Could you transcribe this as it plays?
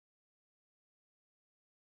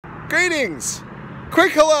Greetings!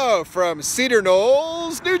 Quick hello from Cedar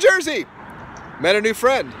Knolls, New Jersey. Met a new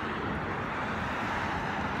friend.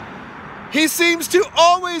 He seems to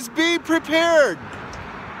always be prepared.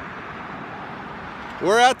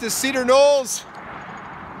 We're at the Cedar Knolls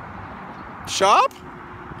shop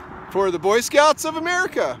for the Boy Scouts of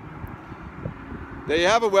America. They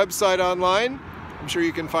have a website online. I'm sure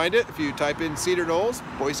you can find it if you type in Cedar Knolls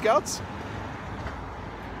Boy Scouts.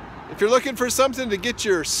 If you're looking for something to get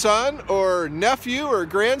your son or nephew or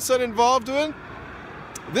grandson involved in,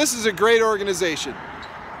 this is a great organization.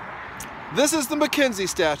 This is the McKenzie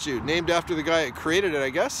statue, named after the guy that created it, I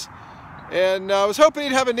guess. And I was hoping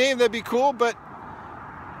he'd have a name that'd be cool, but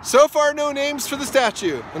so far no names for the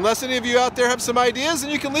statue. Unless any of you out there have some ideas,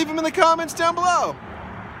 and you can leave them in the comments down below.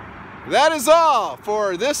 That is all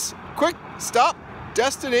for this quick stop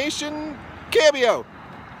destination cameo.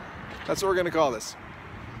 That's what we're gonna call this.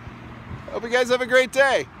 Hope you guys have a great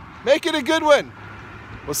day. Make it a good one.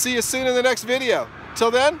 We'll see you soon in the next video. Till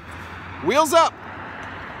then, wheels up.